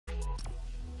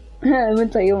I'm gonna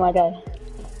tell you, my guy.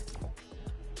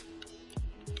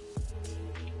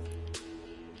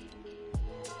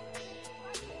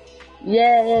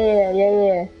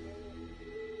 Yeah.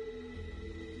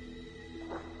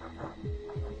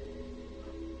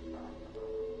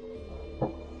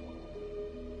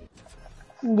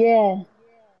 Yeah.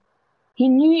 He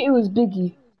knew it was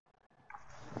Biggie.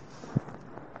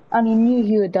 And he knew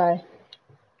he would die.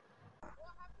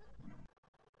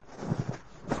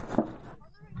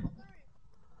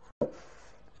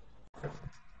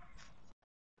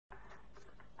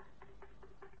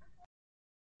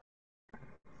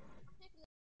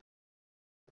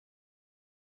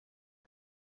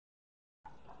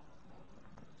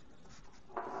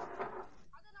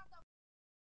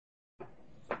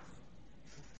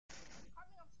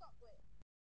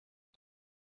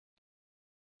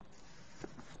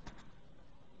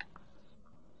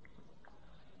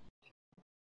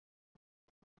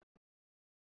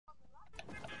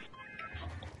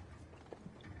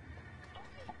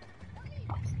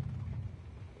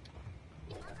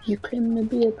 You claim to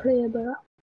be a player, but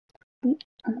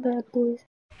I'm bad boys.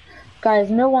 Guys,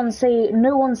 no one say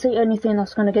anything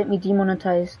that's gonna get me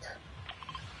demonetized.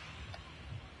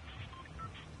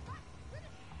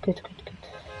 Good.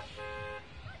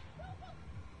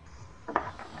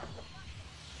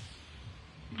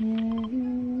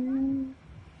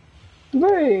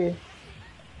 Bro!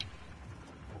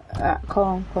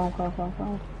 Calm.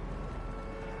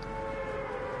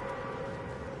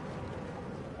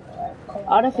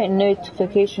 I don't think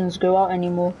notifications go out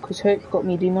anymore, because Hope got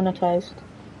me demonetized.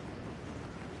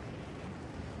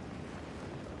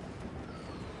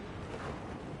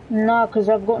 Nah, because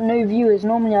I've got no viewers.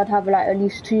 Normally I'd have like at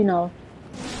least 2 now.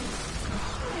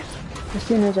 As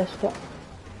soon as I stop.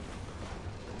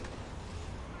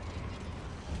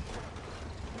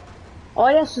 Oh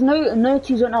yes,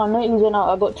 noties went out.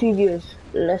 I got 2 viewers.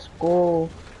 Let's go.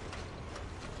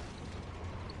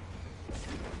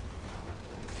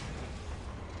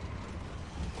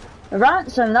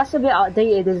 Ransom, that's a bit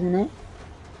outdated, isn't it?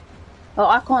 Oh,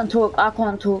 I can't talk.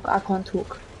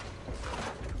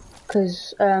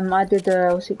 Cause I did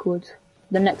what's it called?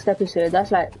 The next episode.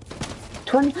 That's like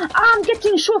 20. I'm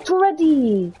getting shot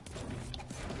already.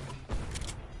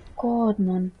 God,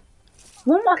 man.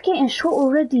 Why am I getting shot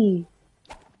already?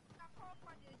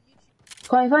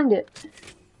 Can't you find it?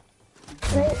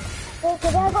 Wait,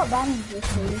 because I got bandages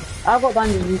for you. I got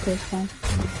bandages, because it's fine.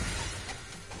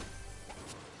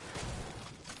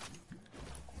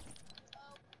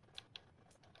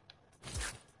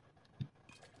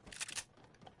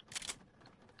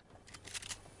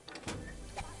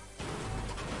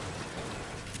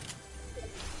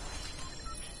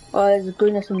 Oh, there's a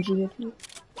green SMG here for you.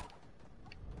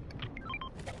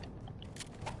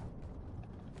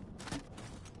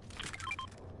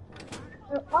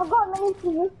 I've got many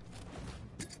for you.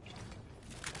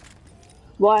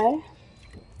 Why?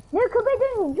 No, Kobe,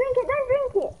 don't drink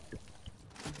it.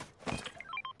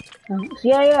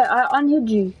 Yeah, I unhid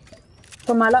you.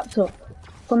 From my laptop.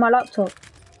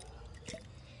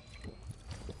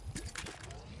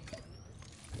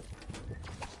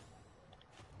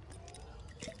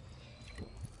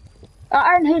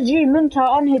 I unhid you, Minta,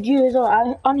 I unhid you as well.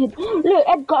 I unhid. Look,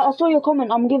 Edgar, I saw your comment.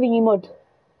 I'm giving you mod.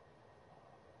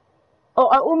 Oh,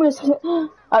 I almost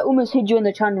hid you on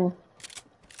the channel.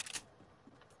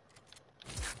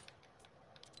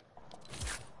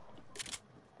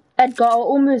 Edgar, I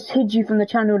almost hid you from the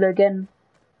channel again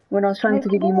when I was trying to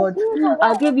give you mod.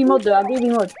 I gave you mod.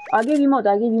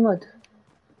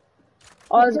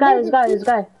 Oh, this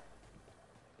guy.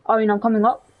 Oh, you know, I'm coming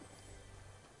up.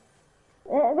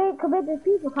 Wait, Kobe, there's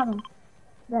people coming.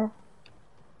 There.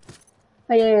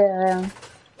 Oh, yeah.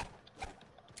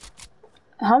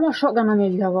 How much shotgun ammo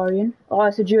do you have, Arian? Oh,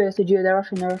 it's a duo. They're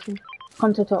rushing.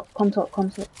 Come to top.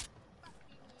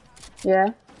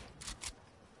 Yeah.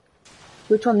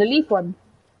 Which one? The leaf one?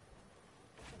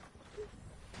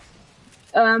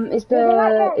 They're right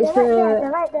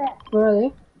there. Where are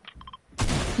they?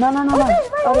 No.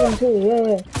 Other one too.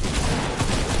 Yeah.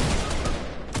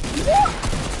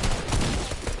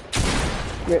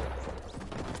 Rip.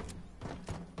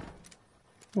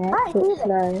 Yeah, quick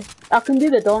slide. I can do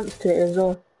the dance to it as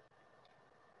well.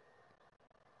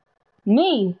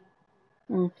 Me?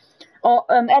 Oh,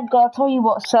 Edgar, I'll tell you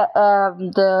what set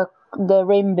the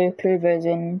rainbow clovers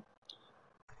in.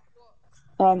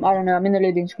 I don't know. I'm in the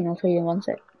loading screen. I'll tell you in 1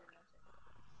 sec.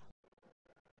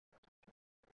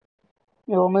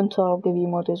 Yo, Minta, I'll give you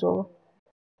mod as well.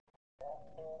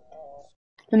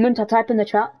 And Minta, type in the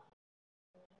chat.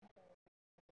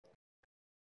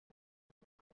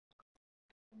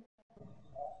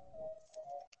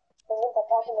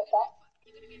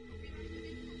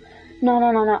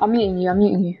 No, I'm muting you. I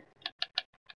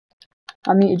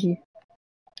muted you.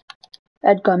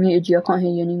 Edgar, I muted you. I can't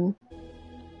hear you anymore.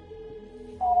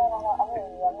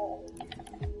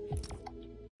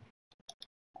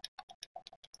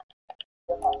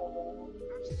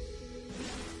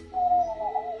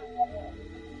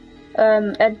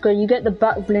 Edgar, you get the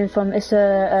back bling from, it's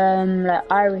a,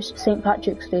 like Irish St.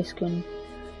 Patrick's Day skin.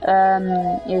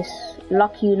 It's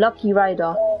Lucky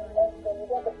Rider.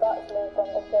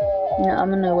 Yeah, I'm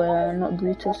gonna wear not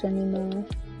Brutus anymore.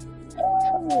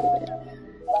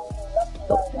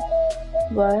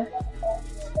 Why?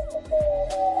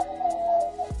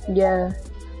 Yeah.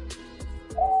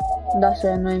 That's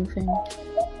the annoying thing.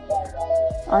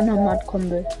 I know mad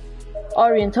combo.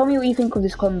 Orion, tell me what you think of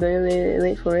this combo.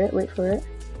 Wait for it.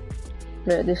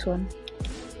 Look at this one.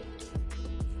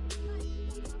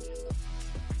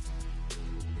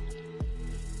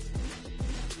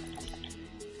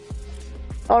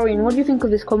 Orion, what do you think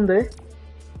of this combo?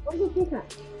 What do you think of?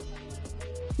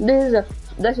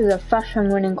 This is a fashion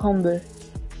winning combo.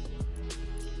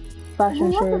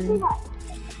 Fashion showing.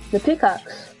 The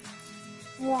pickaxe?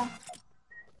 Yeah.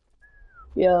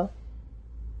 Yeah.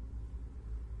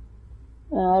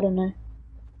 I don't know.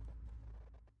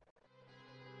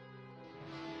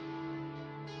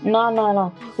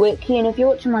 No. Wait, Kian, if you're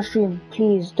watching my stream,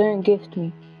 please don't gift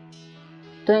me.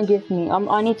 Don't gift me.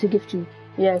 I need to gift you.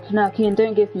 Yeah, no, Kian,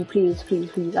 don't gift me, please.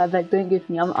 I beg, don't gift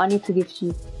me. I need to gift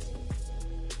you.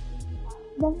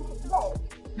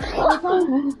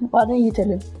 Why don't you tell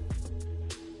him?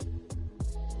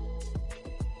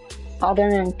 I don't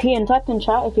know. Kian, type in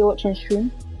chat if you're watching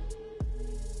stream.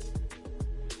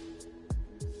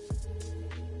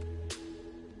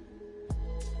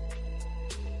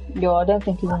 Yo, I don't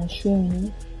think he's on stream, you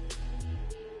know?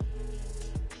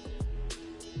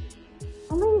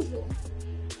 Amazing.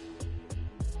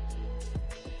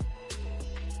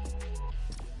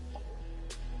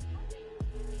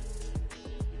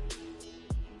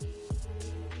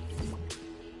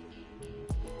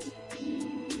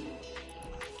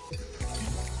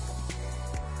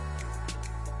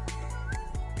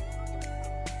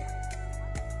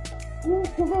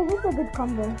 This is a good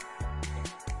combo.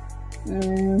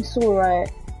 It's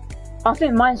alright. I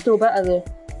think mine's still better though.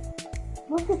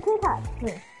 What's the pickaxe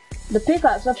do? The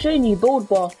pickaxe, I've shown you, build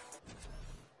bar.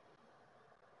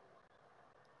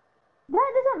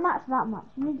 That doesn't match that much.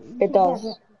 It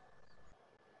does.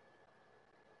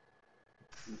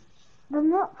 There's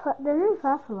no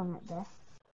purple on it there.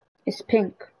 It's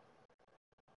pink.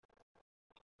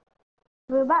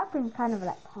 The back thing's kind of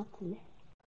like purple.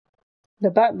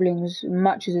 The back blings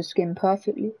matches the skin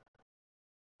perfectly.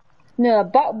 No, the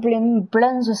back bling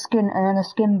blends the skin and then the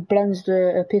skin blends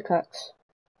the pickaxe.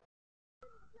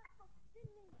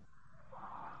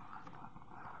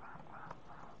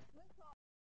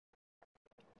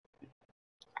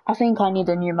 I think I need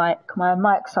a new mic. My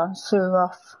mic sounds so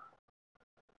rough.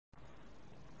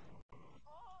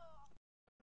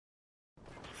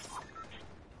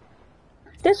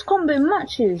 This combo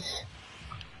matches.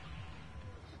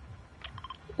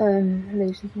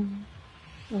 Lazy.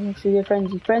 I'm actually a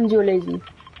frenzy. Frenzy or lazy?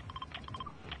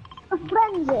 A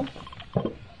frenzy.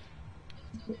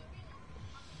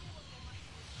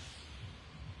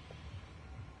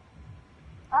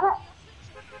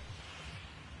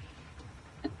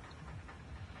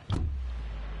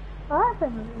 That's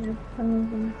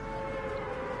amazing.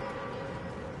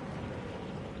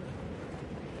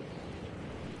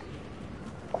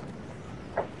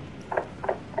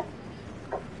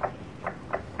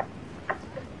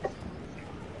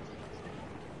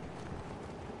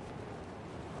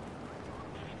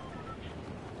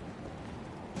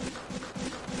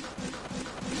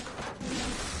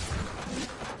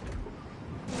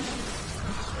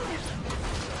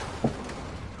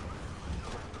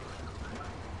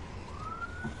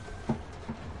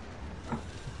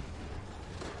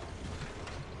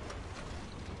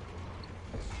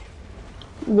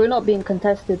 We're not being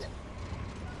contested.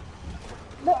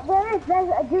 There's a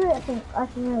duo, I think. I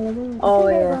think Oh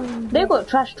yeah. They got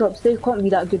trash drops. They can't be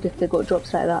that good if they got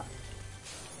drops like that.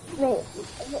 Wait,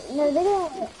 no,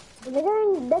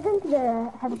 they're going to the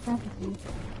heavy fantasy.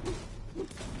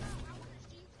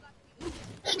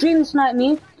 Stream snipe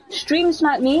me.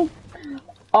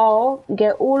 I'll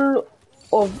get all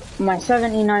of my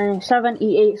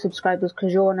 78 subscribers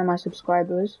because you're one of my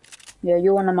subscribers. Yeah,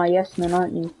 you're one of my yes men,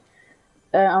 aren't you?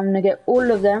 I'm gonna get all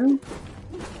of them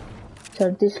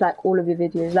to dislike all of your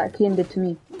videos, like Kian did to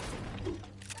me.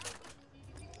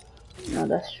 No,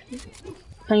 that's true.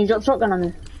 Can you drop shotgun on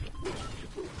me?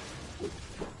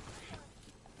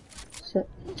 Set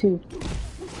 2.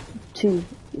 two.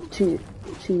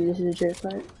 This is a joke,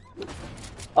 right?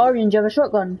 Orange, you have a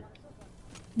shotgun?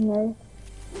 No.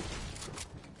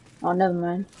 Oh, never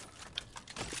mind.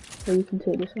 So you can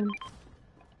take this one.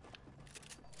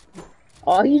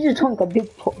 Oh, he just took a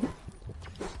big pot.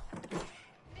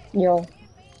 Yo.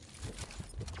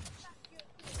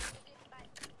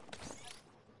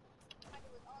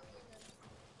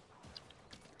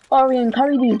 Orion,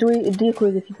 carry these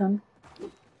decoys if you can.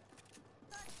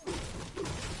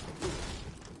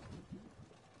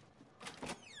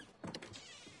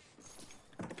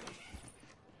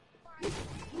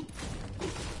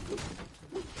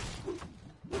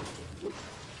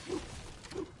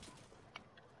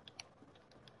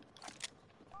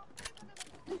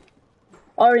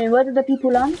 Orion, where did the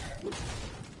people land?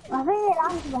 I think they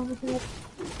landed over here.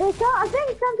 I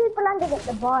think some people landed at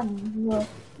the barn. Yeah.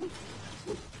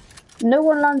 No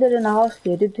one landed in a house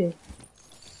here, did they?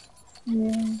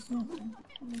 Yeah.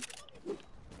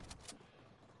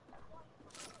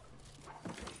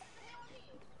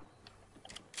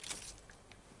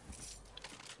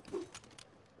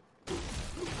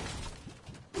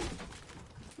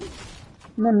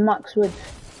 I'm on Max Wood.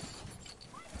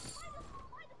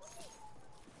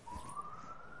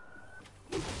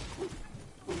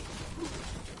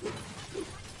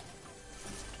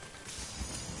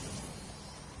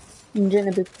 I'm doing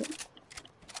a big pot.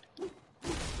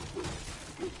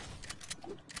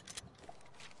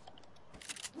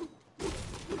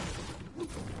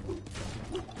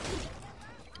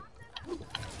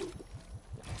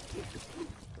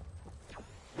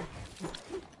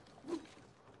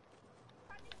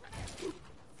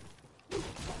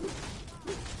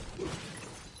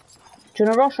 Do you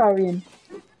wanna rush, Orion?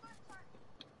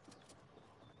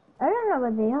 I don't know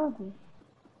what they are.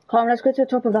 Come on, let's go to the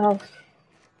top of the house.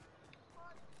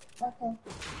 Okay.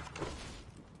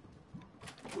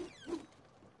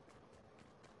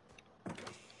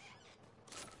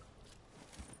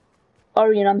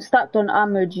 Orion, I'm stacked on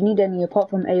ammo. Do you need any apart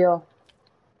from AR?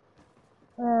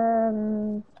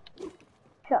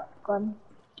 Shotgun.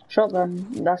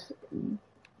 Shotgun, that's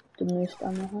the most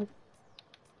ammo I have.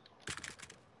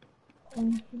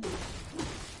 Thank you.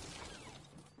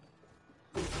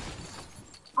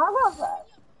 I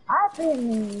have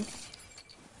minis.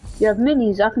 You have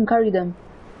minis, I can carry them.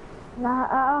 Nah,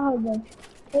 I'll hold them.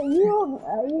 But you.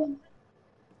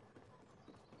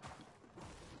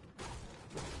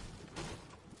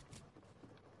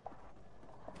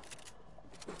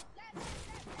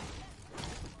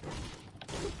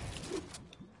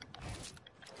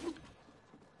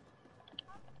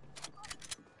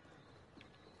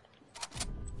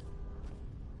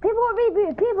 People got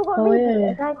reboot. People got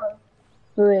reboot. Yeah.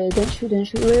 Wait, don't shoot.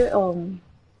 Wait,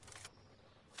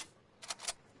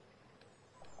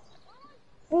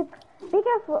 Be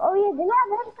careful. Oh yeah, they might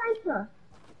have a heavy sniper.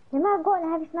 They might have gotten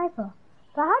a heavy sniper.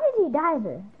 But how did he die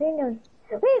though?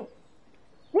 Wait,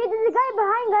 there's a guy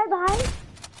behind.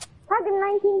 Target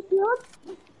 19 killed.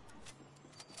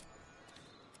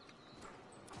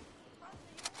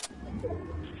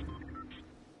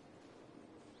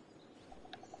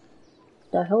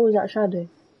 the hell is that shadow?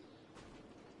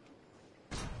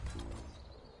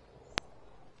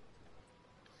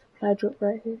 Supply drop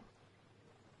right here.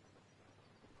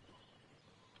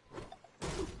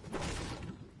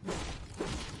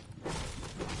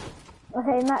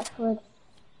 Okay, Maxwood.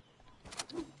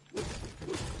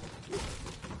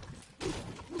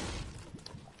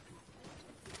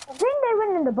 I think they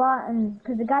went in the barn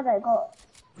because the guy that got.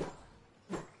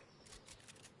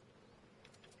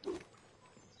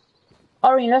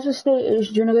 Orion, let's just stay. Do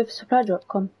you wanna go for supply drop?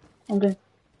 Come, I'm going.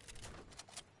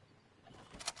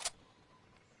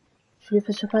 Should we go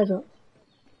for supply drop?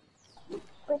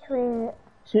 Which way?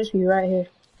 Seriously, right here.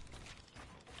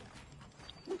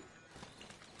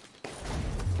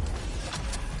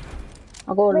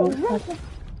 I'll go Wait, along. has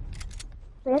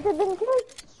it been killed?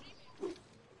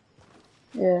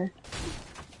 Yeah.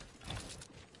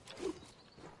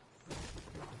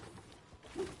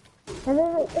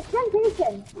 It's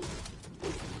temptation.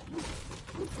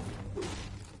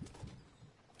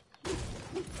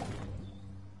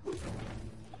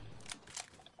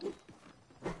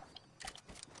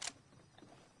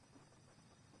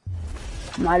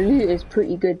 My loot is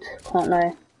pretty good, can't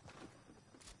lie.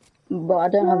 But I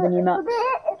don't have any maps.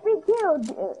 If we kill,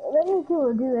 let me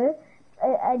kill, do it.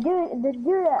 I do it.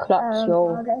 Clutch,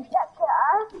 yo.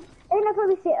 And I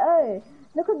probably say, oh,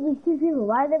 look at these two people.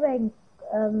 Why are they wearing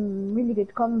really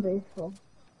good combos for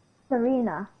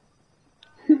Serena?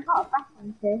 Not a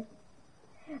fashion show.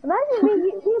 Imagine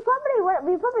we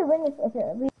probably win this.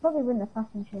 We probably win the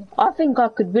fashion show. I think I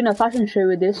could win a fashion show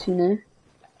with this, you know.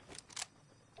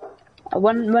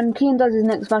 When Keane does his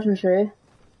next fashion show,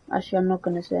 actually I'm not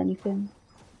gonna say anything.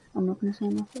 I'm not gonna say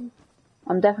nothing.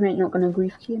 I'm definitely not gonna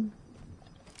grief Keane.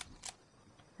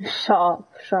 Shut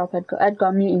up, Edgar. Edgar,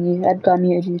 I'm muting you. Edgar, I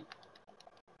muted you.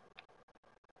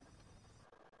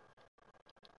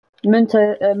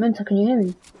 Minter, can you hear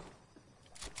me?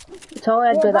 Tell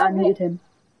Edgar that I muted him.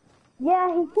 Yeah,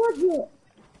 he told you.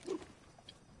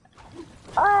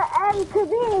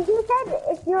 Kazini, he said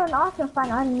if you're an Arsenal fan,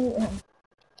 unmute him.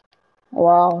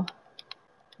 Wow.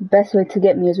 Best way to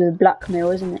get me is with blackmail,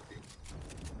 isn't it?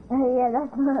 Yeah,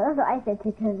 that's what I said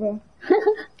to Kazini.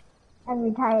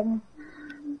 Every time.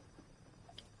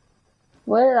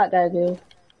 Where did that guy go?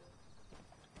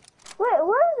 Wait,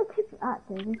 where are the people at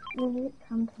there? Does it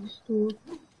come to the store?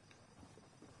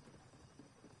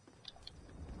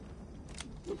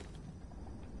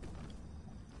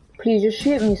 Please just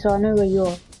shoot me so I know where you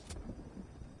are.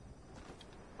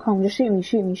 Come on, just shoot me,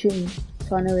 so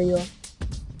I know where you are.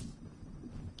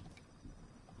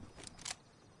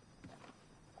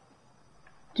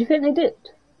 Do you think they did?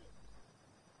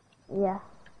 Yeah.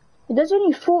 There's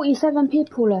only 47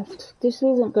 people left. This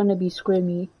isn't gonna be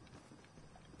scrimmy.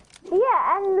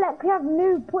 Yeah, and like we have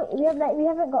no point. We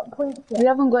haven't got points yet. We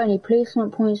haven't got any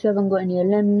placement points. We haven't got any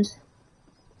limbs.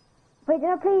 Wait, did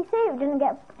I play safe? Didn't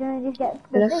I just get?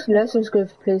 Let's just go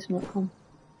for placement. Come.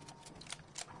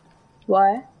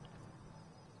 Why?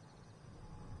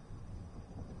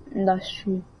 That's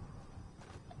true.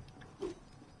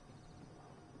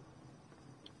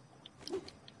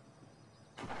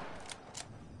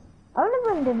 I want to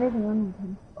run Division 1 with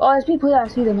him. Oh, there's people there. I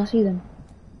see them.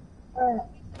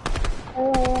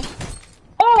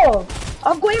 Oh!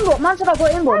 I've got aimbot. Man said I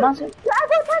got aimbot. Man said... I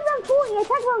got tag 140. I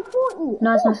tagged 140.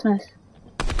 Nice.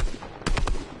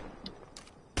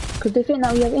 Could they think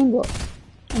that we have aimbot?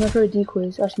 I'm gonna throw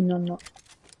decoys. Actually, no, I'm not.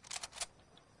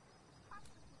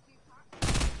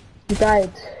 He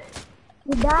died.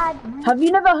 Have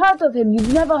you never heard of him?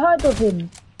 You've never heard of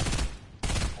him?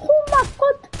 Oh my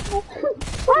god!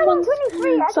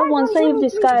 Someone save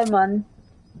this guy, man.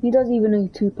 He doesn't even know who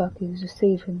Tupac is. Just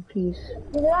save him, please.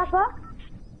 Is it rapper?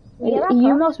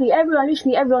 You must be.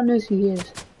 Literally everyone knows who he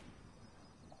is.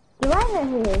 Do I know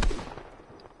who he is?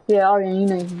 Yeah, Arian, you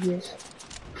know who he is.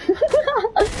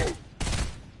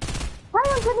 Why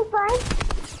on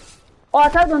 25? Oh, I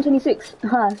tagged on 26.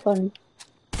 Ha, that's funny.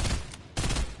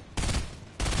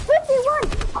 51!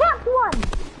 Cracked one!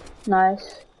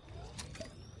 Nice.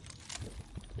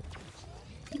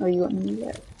 Oh, you got me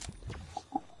there.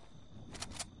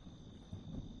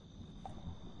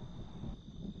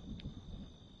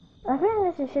 I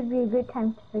think this should be a good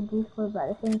time for D4, but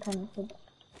at the same time it should.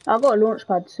 I got a launch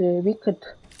pad, so we could.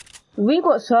 We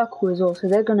got circle as well, so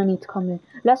they're gonna need to come in.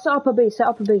 Let's set up a base.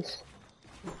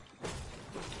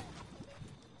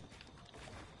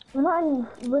 We're not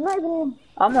even.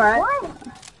 I'm alright. Why?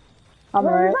 I'm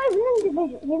alright. He's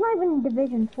not even in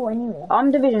Division 4 anyway.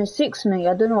 I'm Division 6, mate.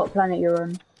 I don't know what planet you're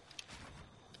on.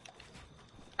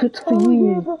 Good for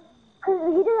you. Because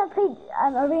he doesn't play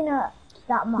Arena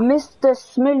that much. Mr.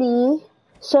 Smilly,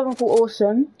 7 for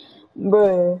awesome.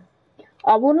 Bro,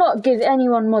 I will not give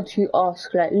anyone mods who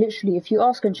ask. Like, literally, if you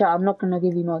ask in chat, I'm not gonna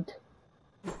give you mod.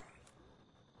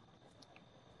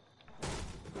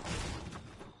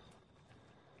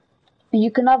 You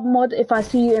can have mod if I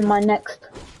see you in my next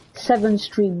 7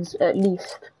 streams, at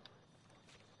least.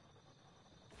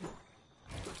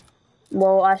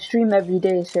 Well, I stream every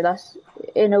day, so that's...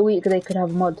 In a week, they could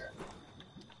have mod.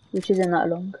 Which isn't that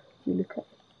long, if you look at it.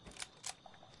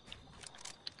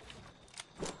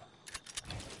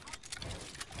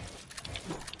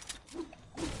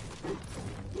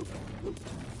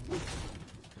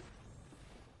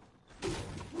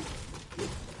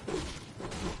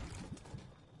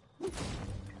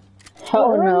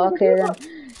 Oh no, okay then.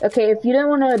 Okay, if you don't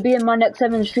want to be in my next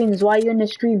 7 streams, why are you in the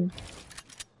stream?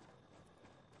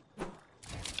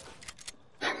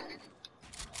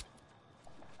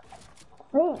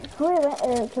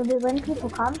 So when people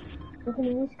come, we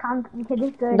can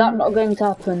just go. That's not going to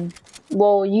happen.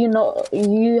 Well, you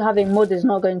having mod is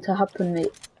not going to happen,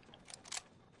 mate.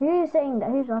 Who's saying that?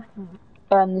 Who's asking?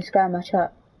 This guy in my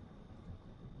chat.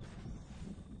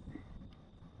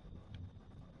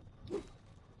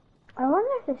 I wonder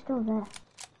if they're still there.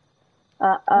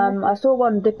 I saw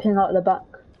one dipping out the back.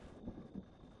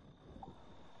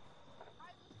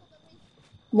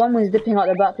 One was dipping out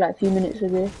the back like a few minutes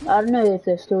ago. I don't know if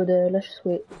they're still there. Let's just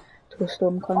wait till a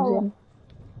storm comes in.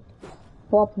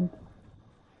 What happened?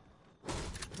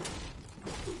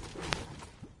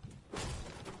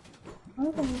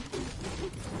 Okay.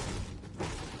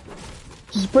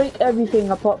 Just break everything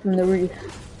apart from the roof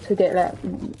to get like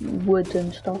wood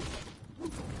and stuff.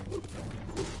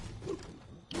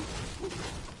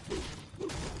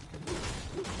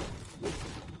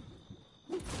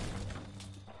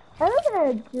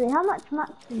 loads. Wait, how much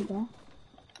max is there?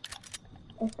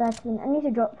 It's 13. I need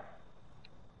to drop.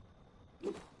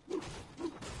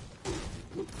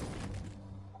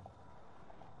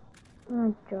 I'm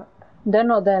gonna drop. They're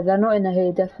not there. They're not in the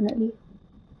hay, definitely.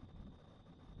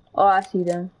 Oh, I see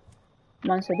them.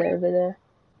 Man said they're over there.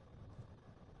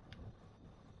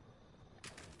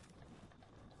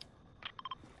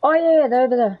 Oh yeah, they're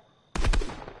over there.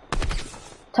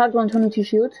 Tagged 122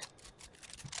 shield.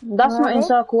 That's not in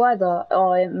circle either.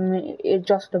 Oh, it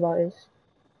just about is.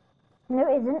 No,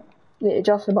 it isn't. It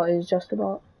just about is, just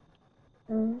about.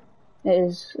 Mm. It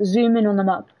is. Zoom in on the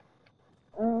map.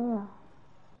 Yeah.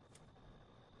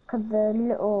 Cause the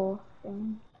little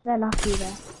thing, they're lucky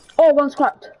there. Oh, one's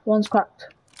cracked. One's cracked.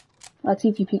 I see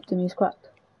if you peeked him, he's cracked.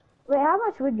 Wait, how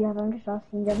much wood do you have? I'm just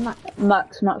asking. The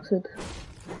max. Max wood.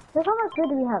 So how much wood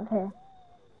do we have here?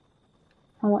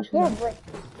 How much is Yeah, that? wood.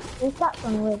 We stacks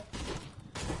on wood.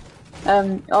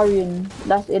 Orion,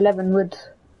 that's 11 wood.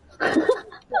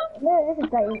 No, this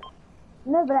is like,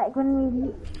 no, but like when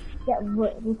we get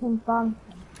wood, we can farm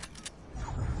some.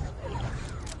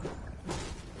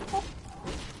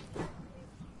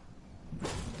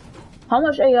 How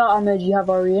much AR ammo do you have,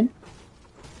 Orion?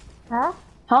 Huh?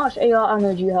 How much AR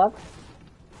ammo do you have?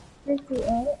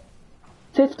 58.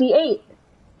 58?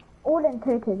 All in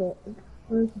total,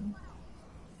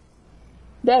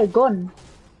 They're gone.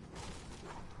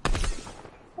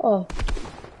 Oh.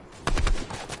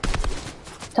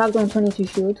 Tagged on 22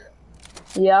 shield.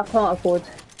 Yeah, I can't afford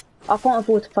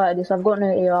to fight this. I've got no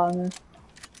AR ammo.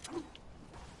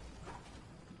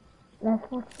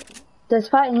 There's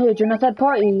fighting here. Do you want a third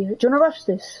party? Do you want to rush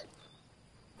this?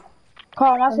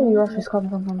 Come, I say you rush this.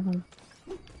 Come.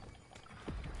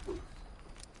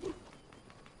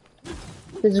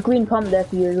 There's a green pump there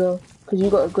for you as well, because you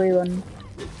got a grey one.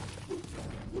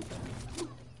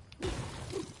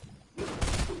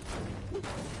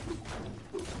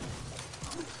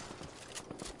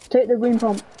 Take the green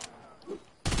pump.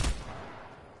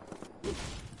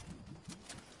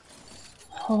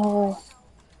 Oh,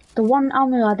 the one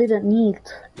ammo I didn't need.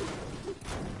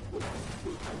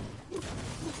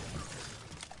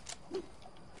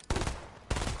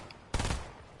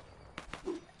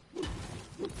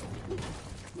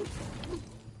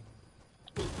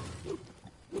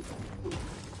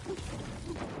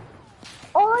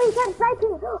 Oh, he kept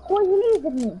sniping! Oh, he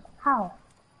leaves me. How?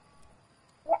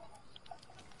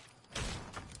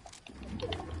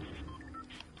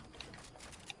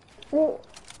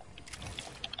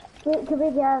 Wait, could we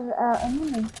have a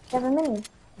mini? Have a mini?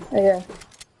 Oh, yeah.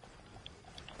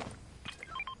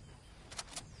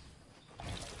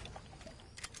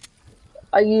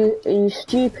 Are you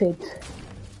stupid?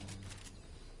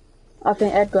 I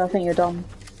think Edgar, I think you're dumb.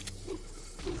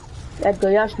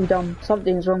 Edgar, you're actually dumb.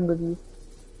 Something's wrong with you.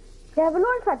 Do you have a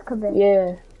launch pad, Kabir?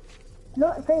 Yeah.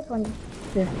 Look, face one.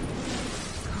 Yeah.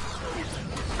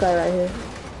 This guy right here.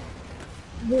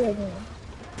 Zero.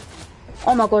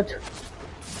 Oh my god.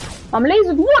 I'm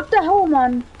lasered. What the hell,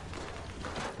 man?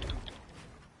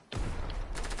 Oh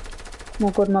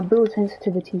my god, my build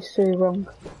sensitivity is so wrong.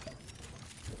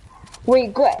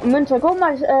 Wait, Munter, go on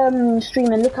my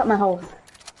stream and look at my health.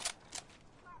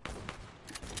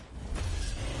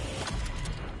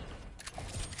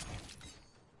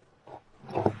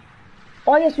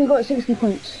 Oh yes, we got 60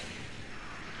 points.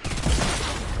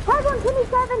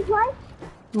 527 twice?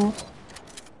 Nice.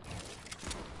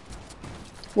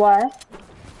 Why?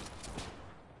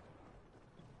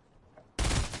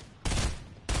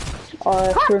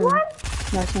 Trim.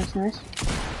 Nice.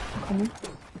 Come on.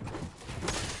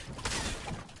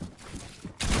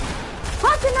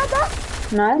 Pass another!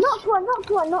 Nice.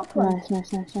 Knocked one.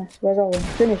 Nice. Where's our one?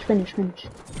 Finish.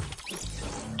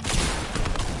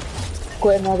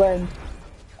 Got him.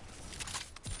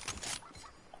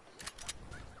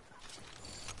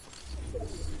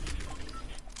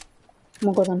 Oh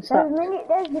my god, I'm stuck.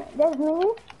 There's mini.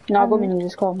 No, I got mini,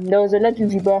 just come. There was a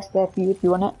legendary burst there for you if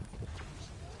you want it.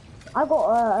 I got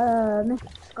a Mr.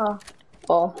 Scar.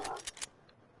 Oh.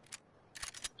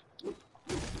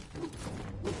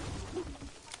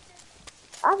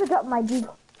 I have to drop my D.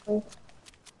 That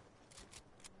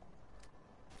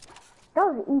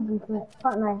was easy for me,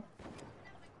 can't lie.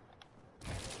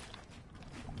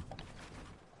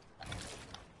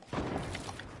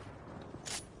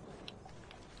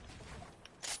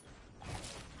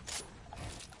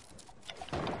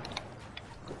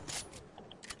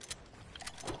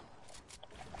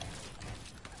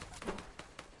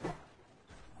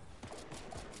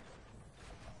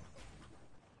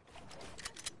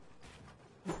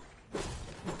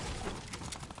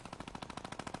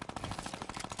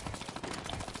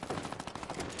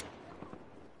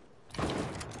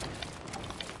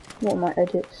 What are my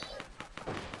edits?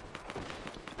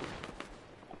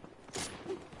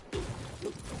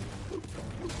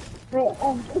 Wait,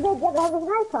 could I get like a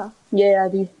sniper? Yeah, I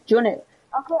do. Do you want it?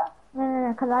 Okay.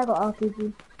 No, cause I got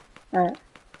RPG. Alright.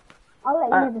 I'll let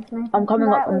you know the sniper. I'm coming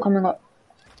up, I'm coming up.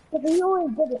 Yeah, but you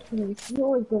always give it to me. You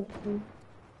always give it to me.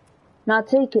 Now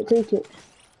take it, take it.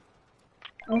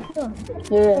 Are you sure?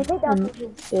 Yeah, Yeah, take the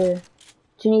RPG. yeah.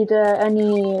 Do you need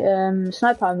any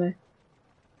sniper ammo?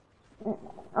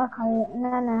 Okay,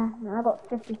 no, I got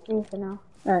 53 for now.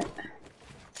 Alright.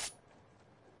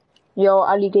 Yo,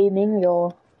 Ali Gaming,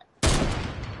 yo.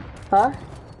 Huh?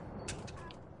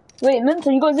 Wait,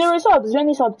 Minton, you got 0 subs. Let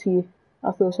me sub to you.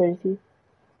 I feel sorry for you.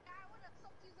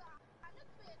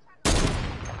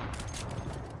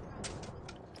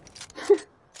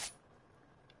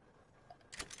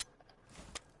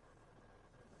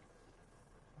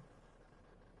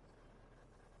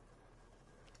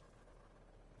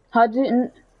 How do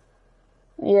you...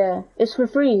 Yeah, it's for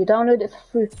free. Download it for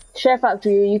free. Share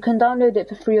Factory, you can download it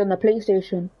for free on the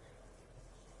PlayStation.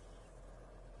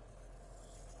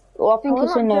 Well, I think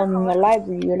it's in a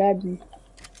library, your library.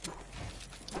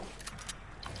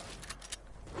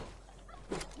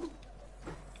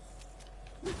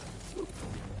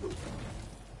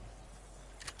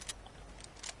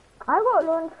 I got a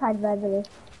launch pad, by the way.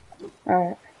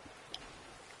 Alright.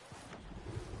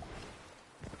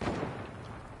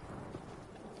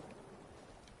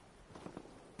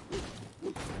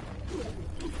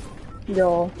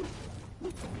 Yo.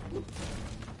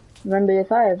 Remember your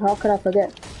 5, how could I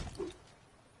forget?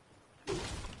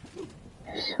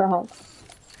 Shut up.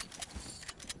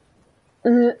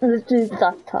 Let's do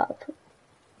that tap.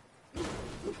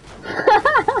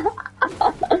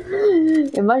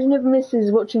 Imagine if Miss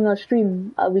is watching our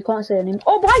stream. We can't say her name.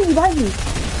 Oh, behind you, behind you!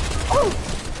 Oh!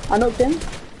 I knocked him.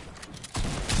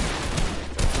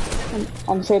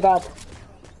 I'm so bad.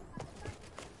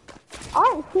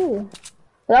 I see.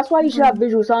 That's why you should have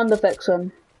visual sound effects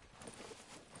on.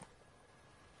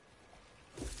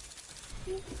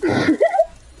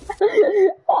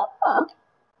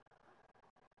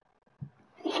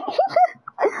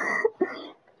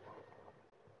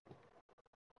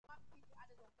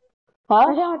 Huh?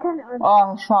 I don't turn it on.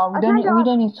 Oh, shut up. We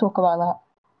don't need to talk about that.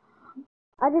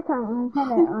 I just don't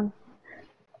turn it on.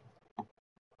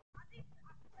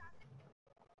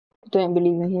 Don't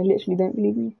believe me. You literally don't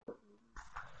believe me.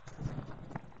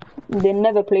 They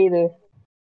never play though.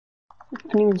 I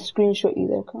can even screenshot you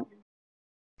there, can't I?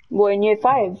 What, in year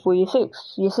 5 or year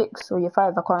 6? Year 6 or year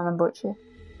 5, I can't remember which year.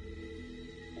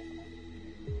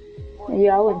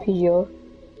 Yeah, I went PGO.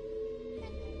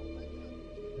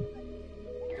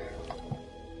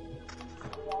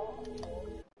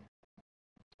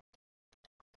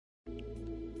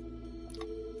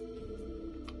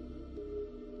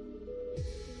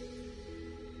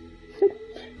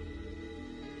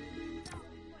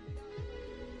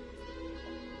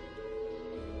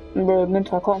 Bro,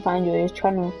 Minto, I can't find your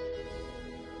channel.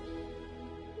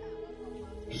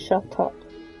 Shut up.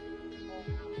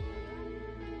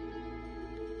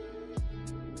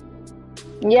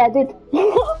 Yeah, I did.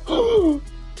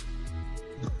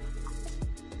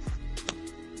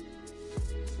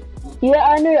 Yeah,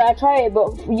 I know, I tried it,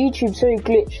 but YouTube's so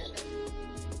glitched.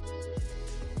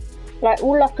 Like,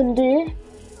 all I can do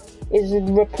is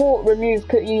report, remove,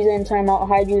 put user in timeout,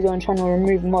 hide user on channel,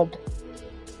 remove mod.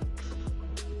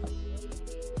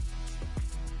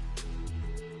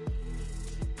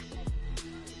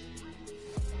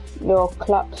 Your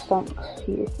clap stunk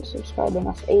you for subscribing.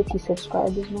 That's 80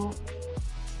 subscribers now.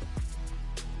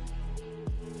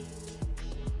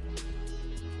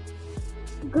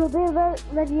 Go be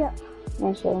ready up.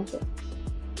 One second.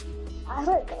 I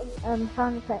heard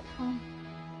sound effects on.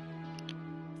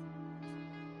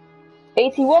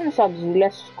 81 subs,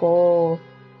 let's go.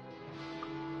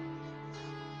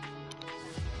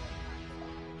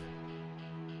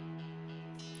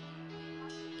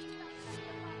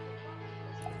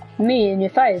 Me in year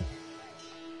 5.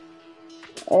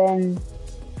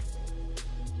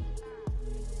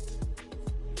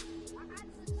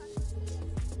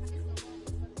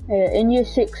 In year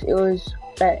 6 it was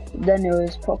like, then it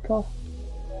was proper.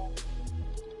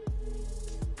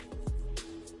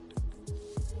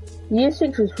 Year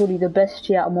 6 was probably the best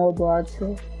year at Marlborough, I'd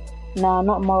say. Nah,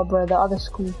 not Marlborough, the other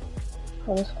school.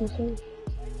 Sorry.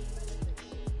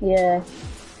 Yeah.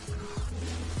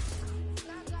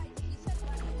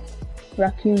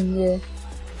 Raccoon, yeah.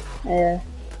 Yeah.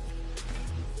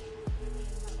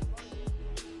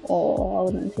 Oh, I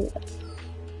wouldn't say that.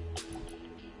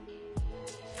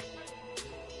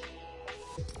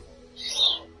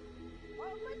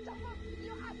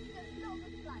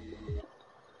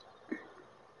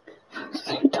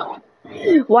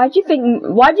 Why do you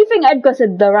think Edgar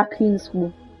said the raccoon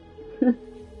school?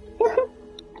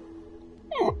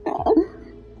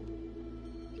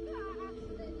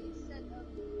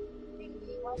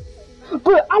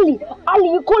 Bro, Ali,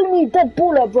 you calling me dead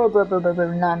baller, bro. No.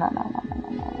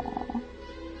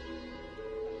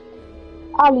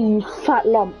 Ali, you fat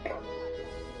lump.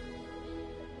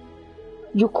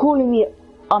 You're calling me.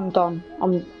 I'm done.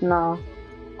 Nah.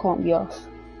 Can't be us.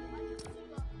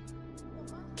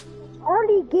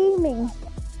 Ali Gaming.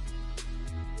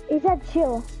 Is that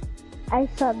chill? I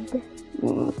subbed.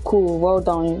 Cool, well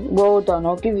done.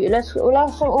 I'll give you. Let's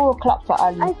all clap for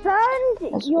Ali. I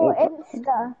found your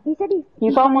Insta. He said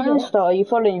You found my Insta? Are you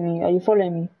following me? Ali, are you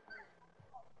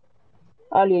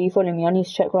following me? I need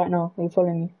to check right now. Are you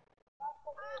following me?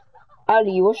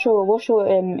 Ali, what's your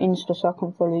Insta so I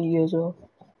can follow you as well?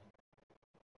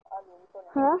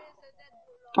 Huh?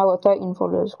 I got 13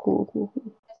 followers. Cool.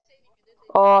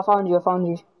 Oh, I found you.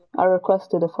 I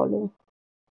requested a follow.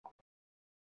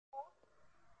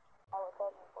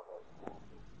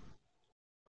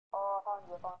 I'm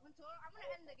gonna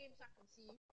end the game so I can see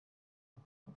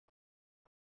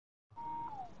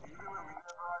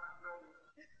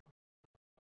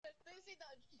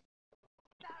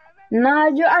you. Nah,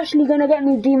 you're actually gonna get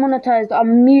me demonetized.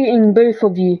 I'm muting both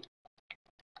of you.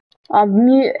 I'm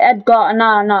mute Edgar.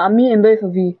 Nah, I'm muting both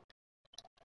of you.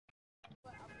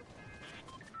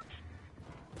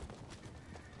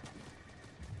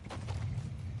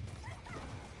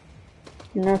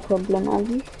 No problem,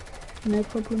 Ali. No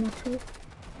problem at all.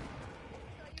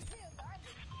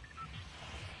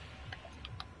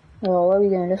 Oh, where are we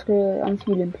going? Let's go. I'm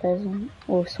feeling Pleasant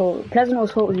or Salty. Pleasant or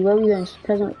Salty? Where are we going?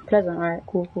 Pleasant. Alright,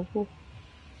 cool.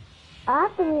 I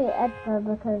have to meet Edgar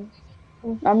because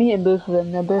I'm meeting both of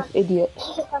them. They're both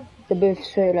idiots. They're both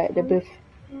so like they're both.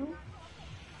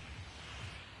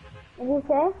 Did you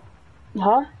say?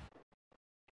 Huh?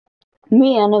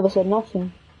 Me? I never said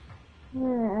nothing.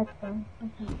 No, that's fine.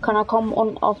 Can I come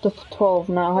on after 12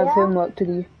 now? I have homework to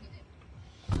do.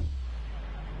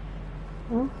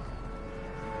 Huh?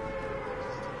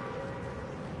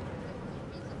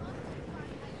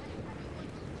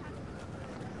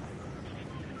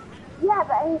 Yeah,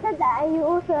 but he said that you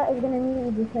also is gonna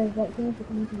meet me because like he needs to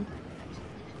come to me.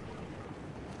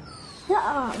 Shut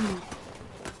up, man.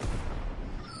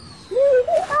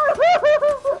 Shut up, man.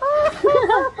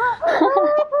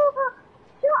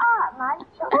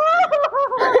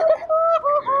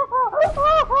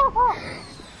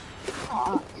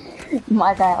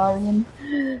 My guy, Aryan.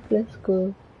 Let's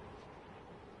go.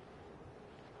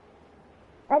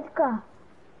 Edgar.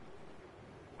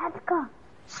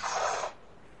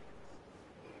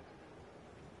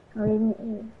 Really,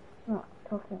 he's not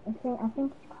talking. I think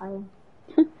he's crying.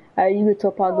 You go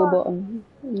top, I'll go bottom.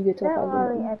 You go top, I'll Don't go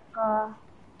worry, bottom. Edgar.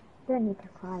 Don't need to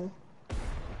cry.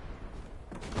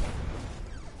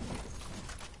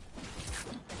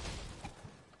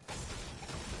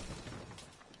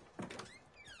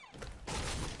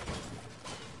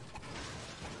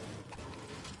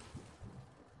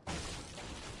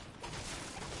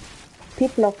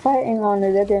 People are fighting on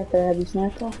the dead end for a heavy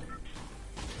sniper.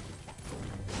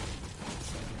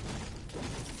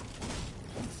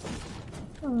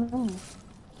 Oh no.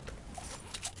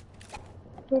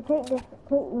 So take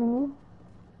me.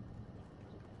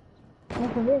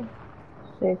 Yes, it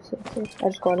is. Safe. I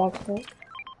just got locked out.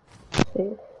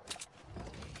 Safe.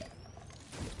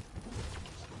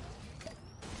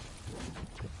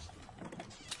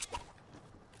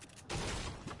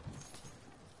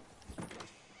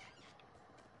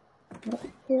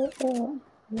 I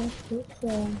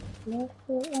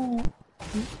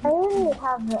only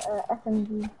have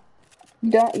SMG.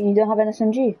 You don't have an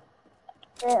SMG?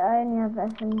 Yeah, I only have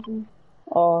SMG.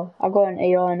 Oh, I got an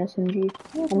AR and SMG.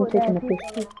 I'm taking a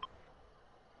pistol.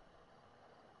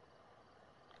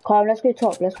 Come, let's go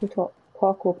top.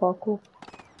 Parkour.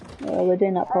 We're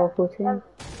doing that parkour thing.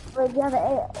 Wait, do you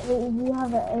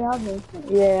have an AR base?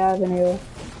 Yeah, I have an AR.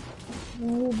 You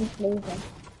need this laser.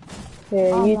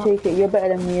 Yeah, you take it. You're better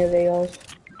than me with ARs.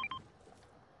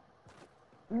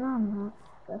 No, I'm not.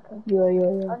 Okay.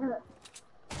 Yeah.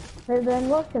 Wait, then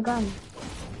what's your gun?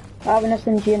 I have an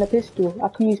SMG and a pistol. I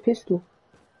can use pistol.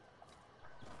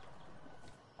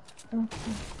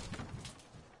 Okay.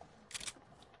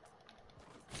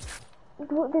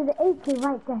 There's an AK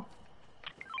right there.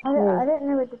 I don't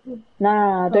know what to do.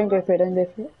 Nah, don't go for it. Can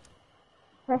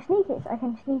I sneak it? I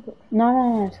can sneak it.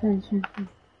 No, it's fine.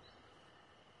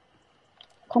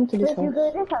 Come to this house. You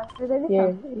go this house?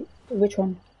 Yeah, which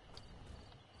one?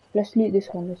 Let's loot this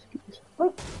one.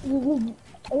 Wait,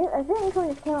 I think this one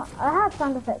just came out. I have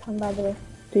sound effects on, by the way.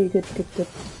 Good. Do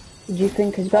you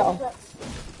think it's better?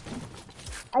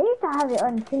 to have it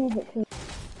on Syndicate.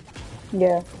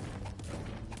 Yeah.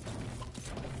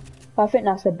 I think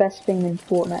that's the best thing in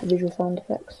Fortnite, visual sound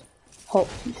effects.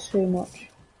 Helps you so much.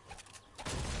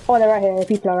 Oh, they're right here.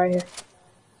 People are right here.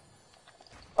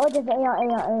 Oh, there's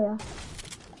AR.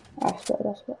 That's good,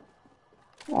 that's good.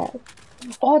 Alright.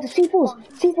 Oh, the C4s!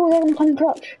 C4s are gonna come in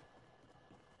clutch.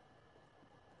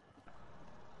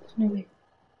 There's no way.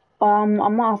 I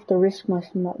might have to risk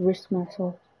myself,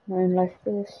 my own life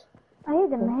for this. I hear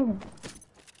them.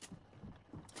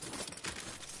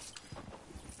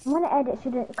 I'm gonna edit,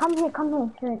 student. Come here,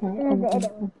 student. Student, the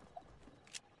edit.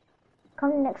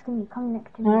 Come next to me.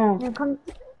 Ah. No, come.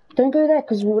 Don't go there,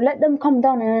 because we'll let them come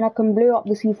down and then I can blow up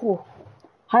the C4.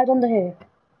 Hide under here.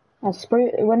 And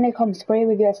spray, when they come, spray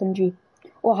with your SMG.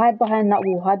 Or hide behind that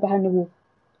wall, hide behind the wall.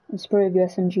 And spray with your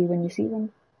SMG when you see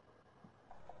them.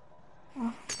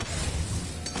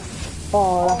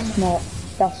 Oh, that's smart.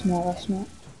 That's smart.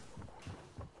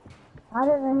 I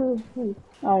don't know who is he.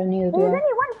 I don't either, do There's I?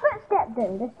 only one footstep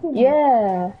though. There's two.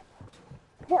 Yeah.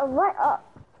 They're right up.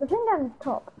 The thing down the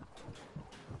top.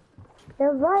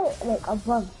 They're right, like,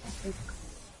 above, I think.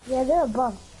 Yeah, they're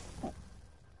above.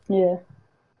 Yeah.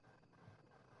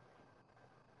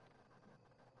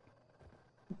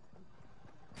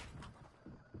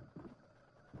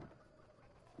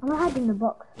 I'm gonna hide in the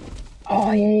box.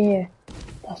 Oh, yeah.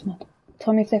 That's mad.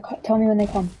 Tell me when they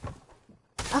come.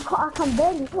 I can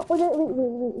barely. Oh,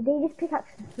 wait. They just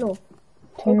pickaxe the floor.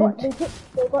 Tell me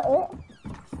They got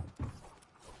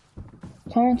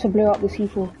it. to blow up the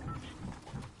C4.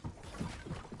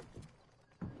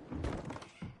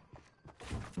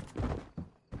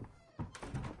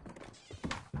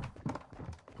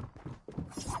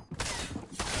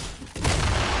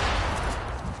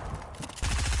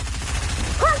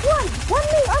 Cracked one!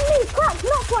 On me! Cracked!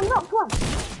 Knocked one!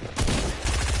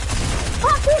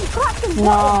 Cracked him!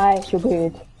 Nice, you're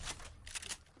good.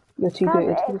 You're too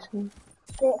good for this game.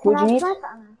 What do you need?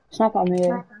 Sniper ammo,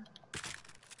 yeah.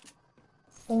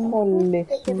 Holy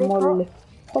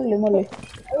moly.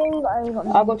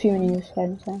 I got too many use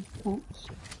thanks. And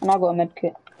I got a med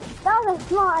kit. That was a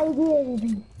smart idea.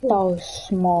 That was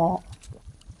smart.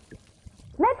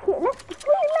 Medkit, let's do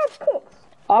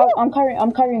medkits. I'm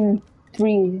carrying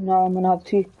 3, now I'm gonna have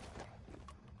 2.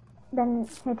 Then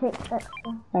he takes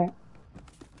extra. Alright.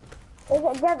 Do you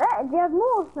have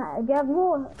more? Do you have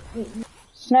more?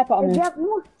 Sniper ammo. Do you have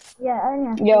more? Yeah, I only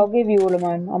have Yeah, I'll give you all of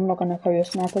mine. I'm not gonna carry a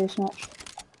sniper this much.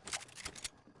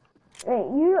 Wait,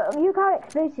 you carry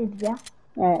explosives, yeah?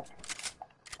 Alright.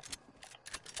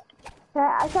 So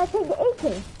I take the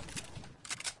AK?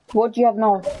 What do you have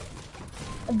now?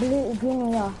 A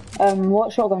green AR.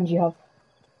 What shotgun do you have?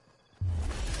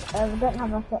 We don't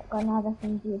have a shotgun, I have a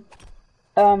SMG.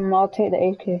 I'll take the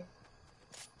AK.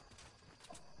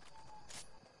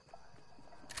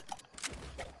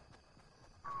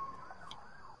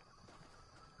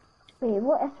 Wait,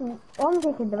 what SMG? Oh, I'm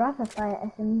taking the rapid fire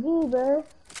SMG, bro.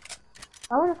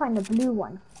 I want to find the blue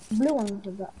one. The blue one was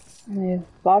the best. Yeah,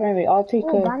 but I don't know, I'll take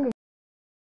Oh, a... bandage.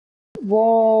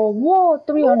 Whoa,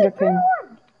 300 ping.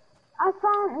 I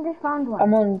just found one.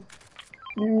 I'm on...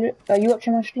 Are you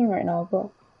watching my stream right now,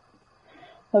 bro?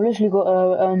 I've literally got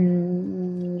a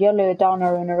yellow down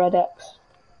arrow and a red X.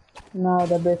 Now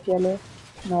they're both yellow.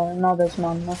 No, now there's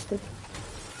none. That's good.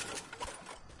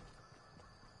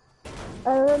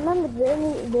 Remember,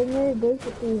 there's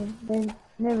basically there's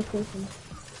no vacation.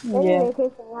 The only Yeah.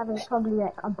 vacation we have is probably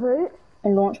like a boat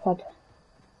And launch pad.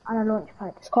 and a launch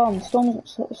pad. It's calm. Storm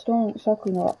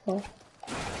circle not that far.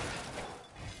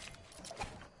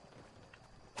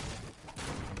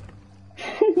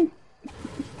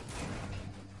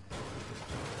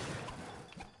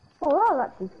 Oh, wow,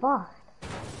 that's actually fast.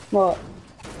 What?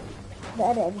 The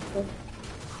edit just did.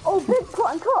 Oh, big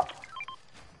pot on top!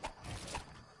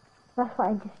 That's what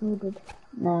I just needed.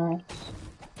 Nice.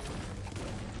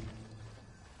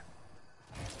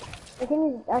 The thing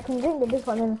is, I can drink the big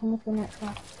pot and then I can make the next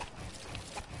one.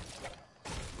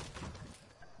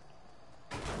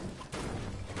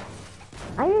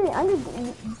 I'm just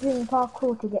doing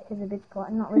parkour to get to the big pot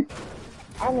and not with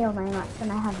any of my maps,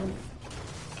 and I haven't.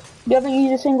 You haven't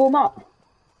used a single map?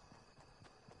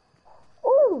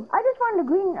 Ooh, I just found a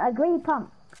grey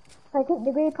pump. So I take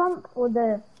the grey pump or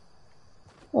the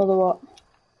Or the what?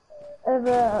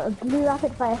 blue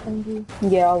rapid fire SMG.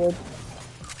 Yeah, I would.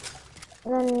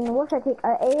 And then what should I take?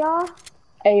 AR?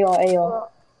 AR.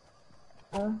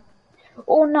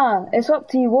 Oh nah, it's up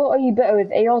to you. What are you better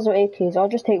with, ARs or AKs? I'll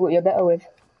just take what you're better with.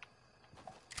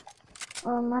 I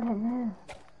don't know.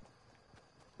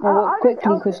 Well,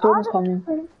 quickly, because Storm's coming.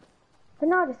 For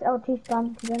now, just LT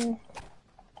spam, to be honest.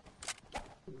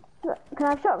 Look, can I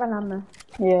have shotgun ammo?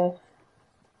 Yeah.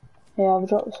 Yeah, I've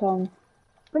dropped some.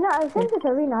 But no, I think it's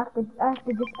arena. I have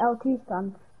to just LT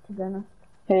stand, to be honest.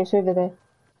 Hey, it's over there.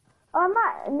 Oh, I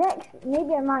might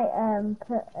maybe I might I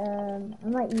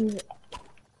might use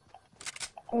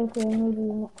AK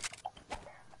maybe.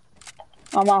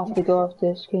 I might have to go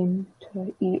after this game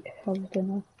to eat, have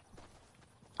dinner.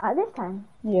 At this time?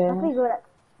 I Yeah. think we go at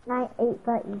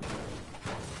 8:30.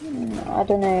 I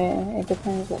don't know, it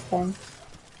depends what time.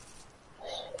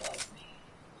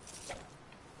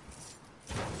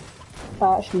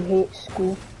 I actually hate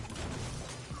school.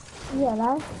 Yeah,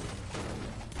 right?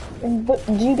 But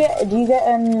do you get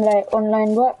like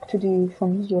online work to do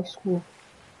from your school?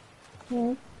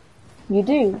 Hmm. You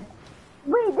do?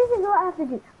 Wait, this is what I have to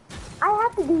do. I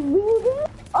have to do reading,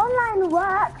 online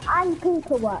work, and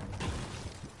paperwork.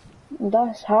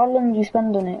 That's how long do you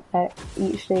spend on it, like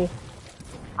each day?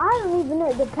 I don't even know,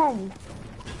 it depends.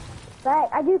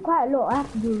 Like, I do quite a lot, I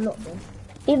have to do a lot though.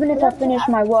 Even if I finish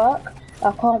my work,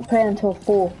 I can't play until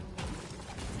 4.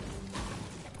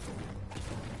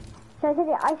 So I said,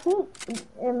 I sneak,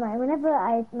 whenever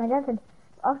my dad said,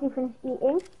 after you finish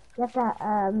eating, you have to,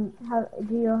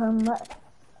 do your homework.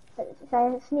 So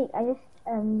I sneak, I just,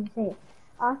 say,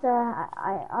 after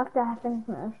I finish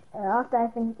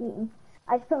eating,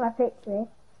 I just put my plate away,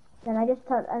 then I just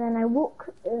and then I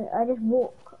just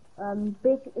walk,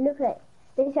 basically, it looks like,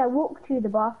 basically I walk to the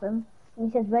bathroom, and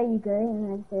he says, where are you going?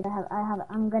 And I said,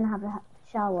 I'm gonna have a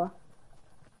shower.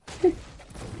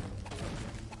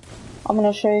 I'm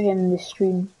gonna show him this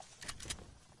stream.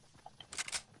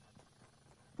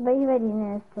 But he already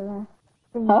knows, so,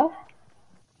 Huh?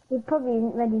 he probably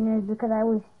already knows because I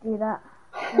always do that.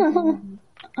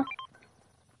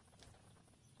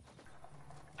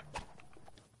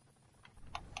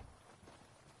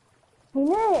 You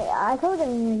know, I told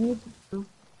him you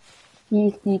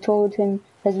You told him,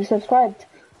 has he subscribed?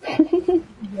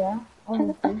 Yeah,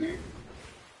 obviously.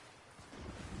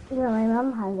 Yeah, my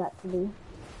mum has actually.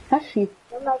 Has she?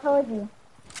 Remember I told you?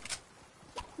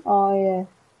 Oh yeah.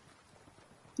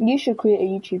 You should create a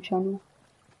YouTube channel.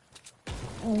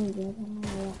 Oh, you did,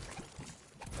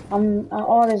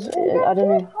 There's, I don't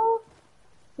know.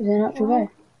 Is there an actual guy?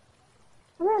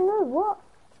 I don't know, what?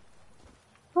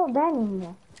 It's not there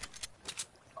anymore.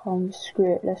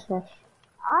 Screw it, let's rush.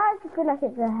 I actually feel like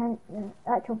it's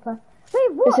actual person.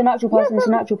 Wait, what? It's an actual person, it's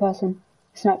an actual person.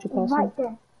 It's an actual person. Right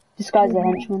there. This guy's the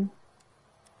henchman.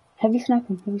 Heavy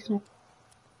sniping, heavy sniping.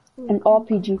 An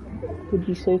RPG would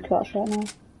be so clutch right now.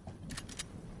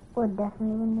 Would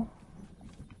definitely win this.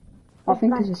 I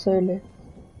think it's a solo.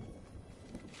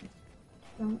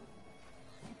 Right.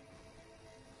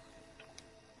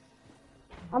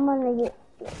 I'm on the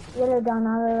yellow down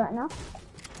arrow right now.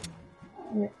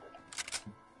 Yeah.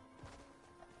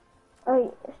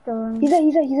 Oh, still on. He's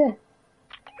there.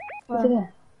 Over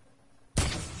there.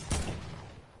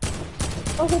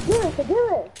 Oh, they do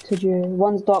it. So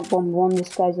one's dark bomb, one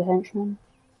this guy's a henchman.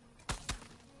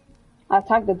 I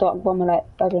tagged the dark bomber like,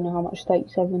 I don't know how much,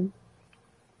 37.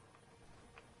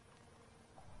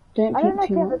 Don't I don't know peek if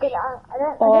too you have a much. good.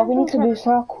 Oh, we need to do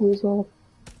circle as well.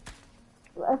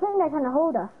 I think they're trying to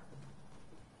hold us.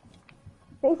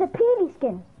 But it's a peely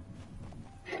skin.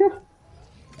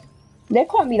 They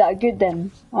can't be that good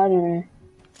then. I don't know.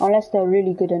 Unless they're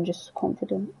really good and just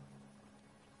confident.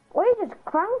 What is it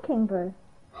cranking, bro?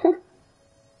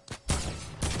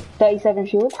 37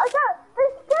 shield. Oh,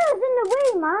 the stairs in the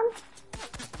way, man.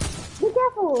 Be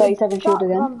careful. 37 shield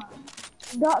again.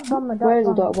 Dark bomber. Where is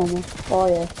the dark bomber? Oh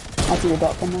yeah, I see the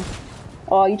dark bomber.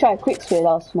 Oh, you tried quick spray, that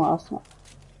was smart,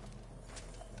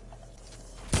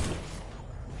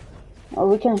 Oh,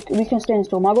 we can stay in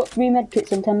storm. I got 3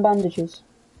 medkits and 10 bandages.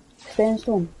 Stay in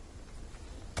storm.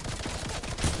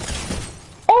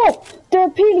 Oh! The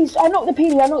peelies! I knocked the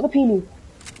peelie.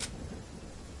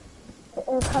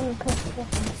 Come.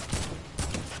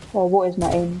 Oh, what is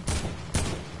my aim?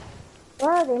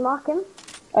 Where are they? Mark him.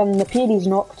 The peelie's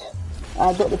knocked.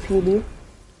 I got the peelie.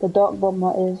 The dark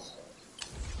bomber is...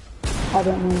 I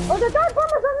don't know. Oh, the dark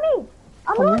bomber's on me!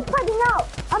 I'm not spreading out!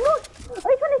 I'm not... Oh, he's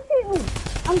trying to shoot me!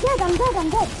 I'm dead.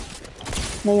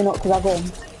 No, you're not, because I got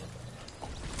him.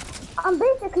 I'm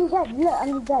basically dead. Look,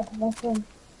 I'm dead. That's him.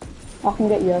 I can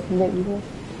get you here.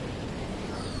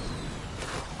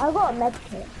 I got a med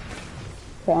kit.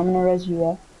 Okay, I'm gonna res you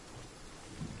there.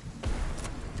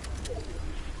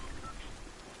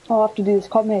 Oh, I have to do this.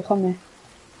 Come here. I'm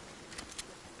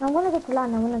gonna go to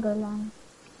land.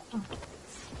 Oh.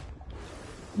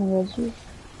 I'm gonna res you.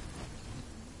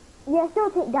 Yeah, still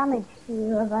take damage to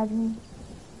revive me.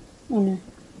 Oh no.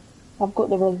 I've got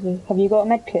the res. Have you got a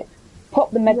med kit?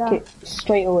 Pop the med kit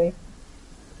straight away.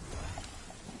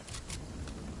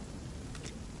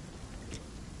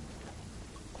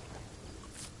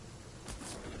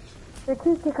 The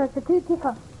two ticker.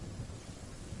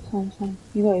 Fine.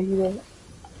 You got it.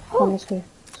 Come on, let's go.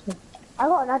 I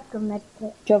got an extra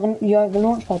medkit. Do you have a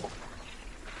launch pad?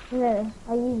 No,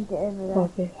 I used it over there.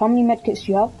 Okay. How many medkits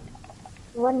do you have?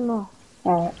 One more.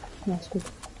 Alright, that's good.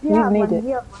 You You've have made one, it.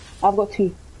 you have one. I've got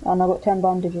 2, and I've got 10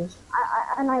 bandages.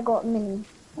 And I got mini.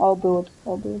 I'll build.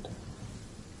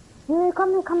 No,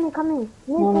 come here. No, come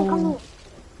here.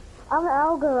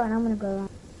 I'll go around, I'm gonna go around.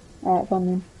 Alright, come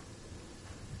in.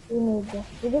 We need this.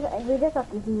 We just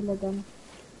have to heal again.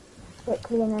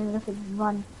 Quickly and then we can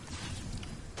run.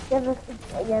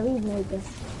 Yeah, we need this.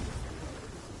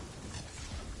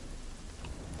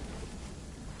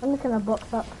 I'm just gonna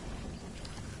box up.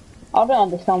 I don't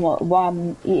understand why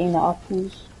I'm eating the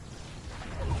apples.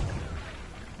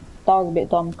 That was a bit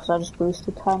dumb because I just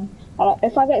wasted time.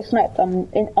 If I get sniped, I'm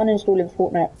uninstalling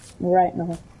Fortnite right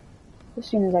now. As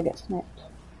soon as I get sniped.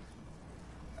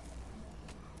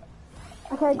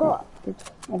 Okay, go.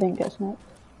 I didn't get sniped.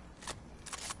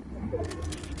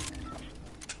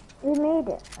 We made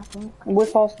it, I think. We're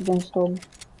faster than Storm.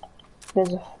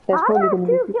 There's probably I gonna got be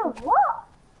 2 kills. What?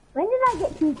 When did I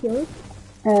get 2 kills?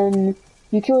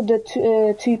 You killed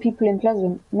the 2 people in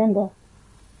Pleasant, remember?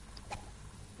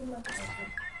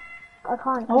 I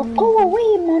can't. Oh, go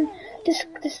away, man! This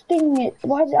thing,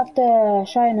 why does it have to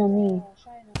shine on me?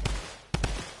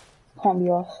 Can't be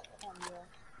asked.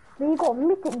 But you got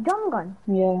mythic drum gun.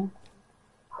 Yeah.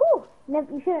 Whew!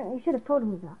 Never, you should have told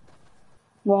me that.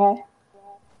 Why?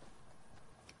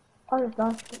 I was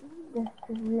asking.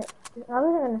 I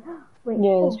wasn't gonna. Wait.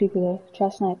 Yeah, there's people there. Try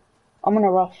snipe. I'm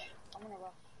gonna rush.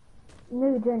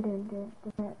 No, don't.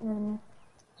 No.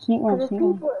 Sneak one.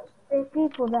 There's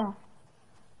people there.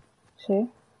 See?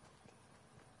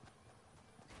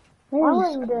 Wait,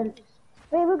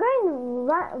 we're going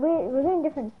right. We're going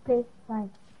different places. Fine.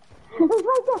 It's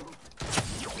right there.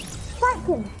 Fight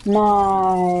him.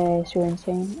 Nice, you're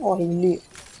insane. Oh, he's loot.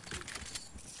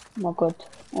 Oh my god.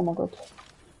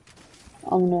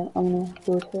 I'm gonna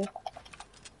build here.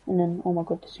 And then, oh my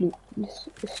god, this loot. This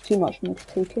is too much for me to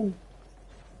take in.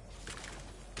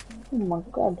 Oh my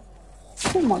god.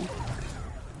 Come on.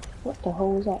 What the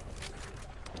hell was that?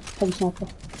 Heavy sniper.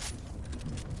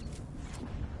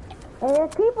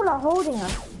 People are holding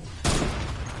us.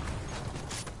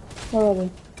 Where are they?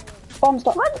 Bomb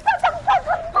stop. What?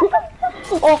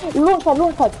 Oh,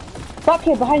 launch pad. Back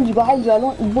here, behind you.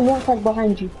 Launch pad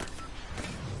behind you.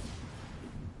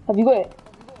 Have you got it?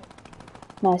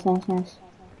 Nice. What?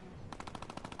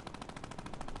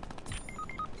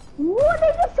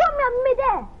 They just shot me at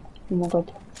midair. Oh my god.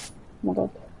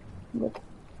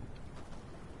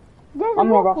 There's I'm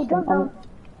a gonna waterfall rush them. jump out.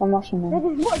 I'm rushing them.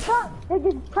 They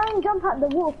just try and jump out the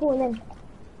waterfall and then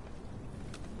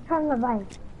try and revive.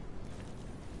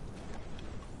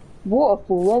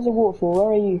 Waterfall? Where's the waterfall? Where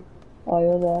are you? Oh,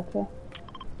 you're there, okay.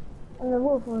 And the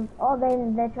waterfall. Oh,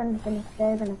 they're trying to finish.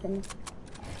 They're gonna finish.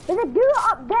 There's a dude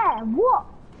up there. What?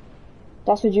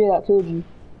 That's the dude that killed you.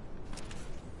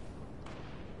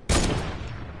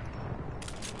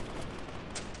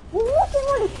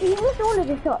 You missed all of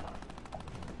the shots.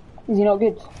 Is he not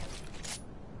good?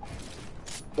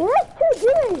 There's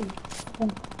 2 dudes.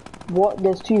 What?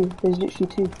 There's 2. There's literally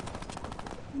 2.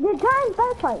 They're trying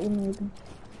to fight you, maybe.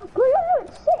 But you look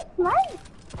sick, man.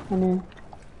 I know.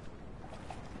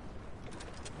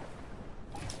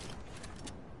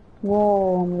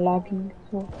 Whoa, I'm lagging.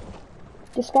 So,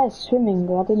 this guy's swimming,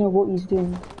 but I don't know what he's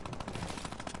doing.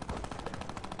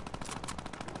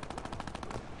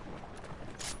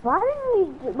 Why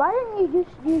didn't you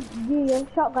just use your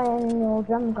shotgun and your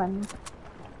drum gun?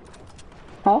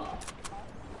 Huh?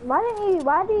 Why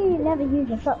do you never use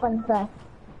your shotgun first?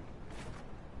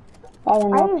 I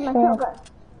don't I know. use my shotgun.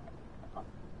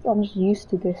 I'm just used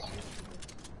to this.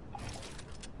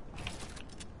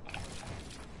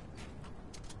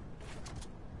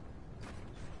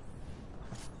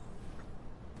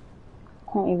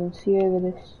 Can't even see over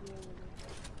this.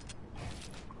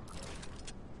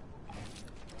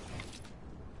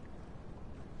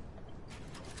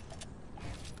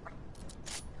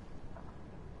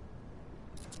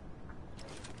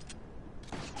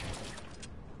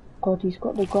 God, he's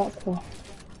got the grappler.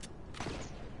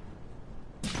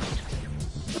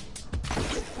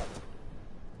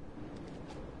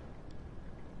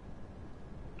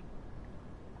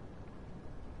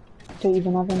 Don't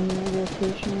even have any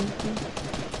rotation or anything.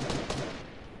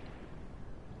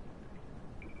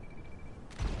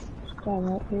 This guy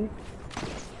right here.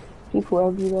 People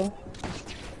everywhere.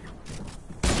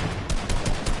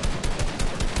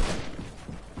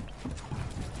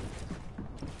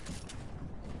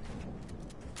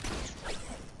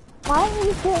 Why are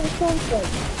you doing something?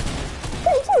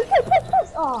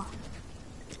 Oh.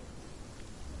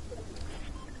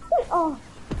 Oh.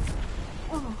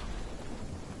 Oh.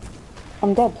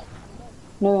 I'm dead.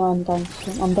 No, I'm done.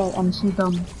 I'm dead. I'm so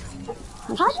dumb.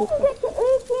 How did you get to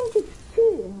 18 to 2?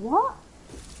 What?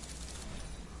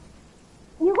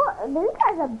 You got this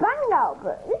guy's a bang out,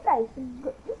 but this guy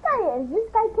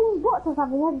playing bots or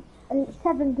something. He had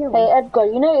 7 kills. Hey Edgar,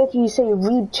 you know if you say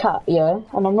read chat, yeah,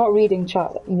 and I'm not reading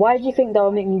chat, why do you think that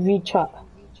will make me read chat?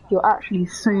 You're actually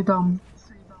so dumb.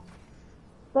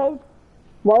 But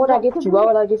Why would I gift you? Why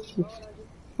would I gift you?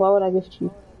 Why would I gift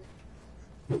you?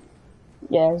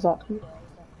 Yeah, exactly.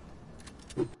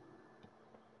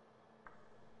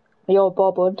 Yo,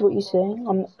 Bobwood, what you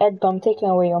saying? Edgar, I'm taking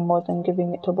away your mod and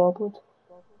giving it to Bobwood.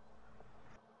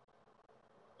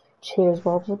 Cheers,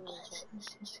 Bobwood.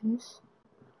 Cheers.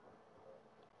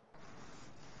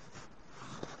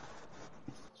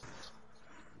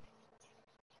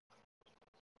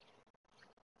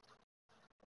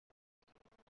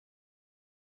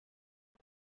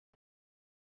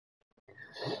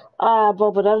 Ah,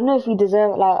 Bobwood, I don't know if you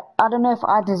deserve, I don't know if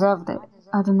I deserved it.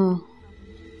 I don't know.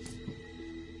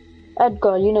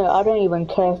 Edgar, you know, I don't even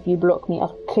care if you block me. I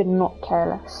could not care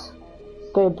less.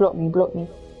 Go block me. Block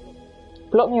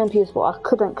me on PS4. I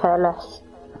couldn't care less.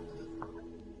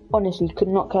 Honestly, could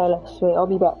not care less. Wait, I'll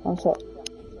be back. One sec.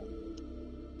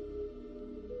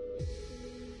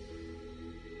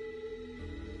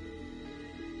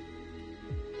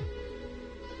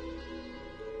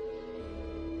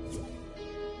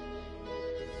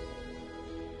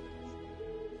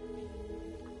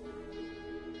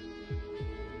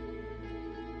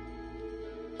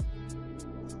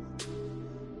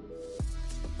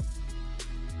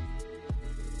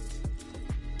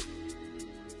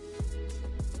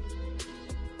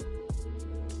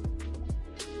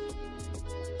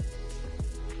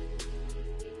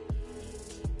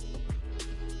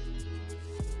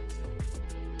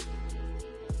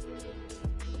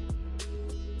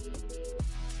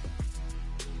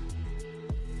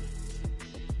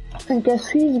 And guess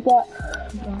who's back?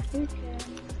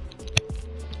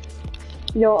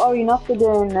 Yo, Ori, after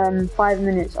doing 5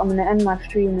 minutes, I'm gonna end my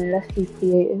stream and let's be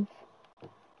creative.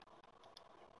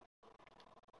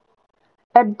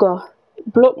 Edgar,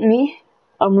 block me.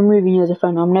 I'm removing you as a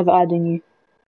friend. I'm never adding you.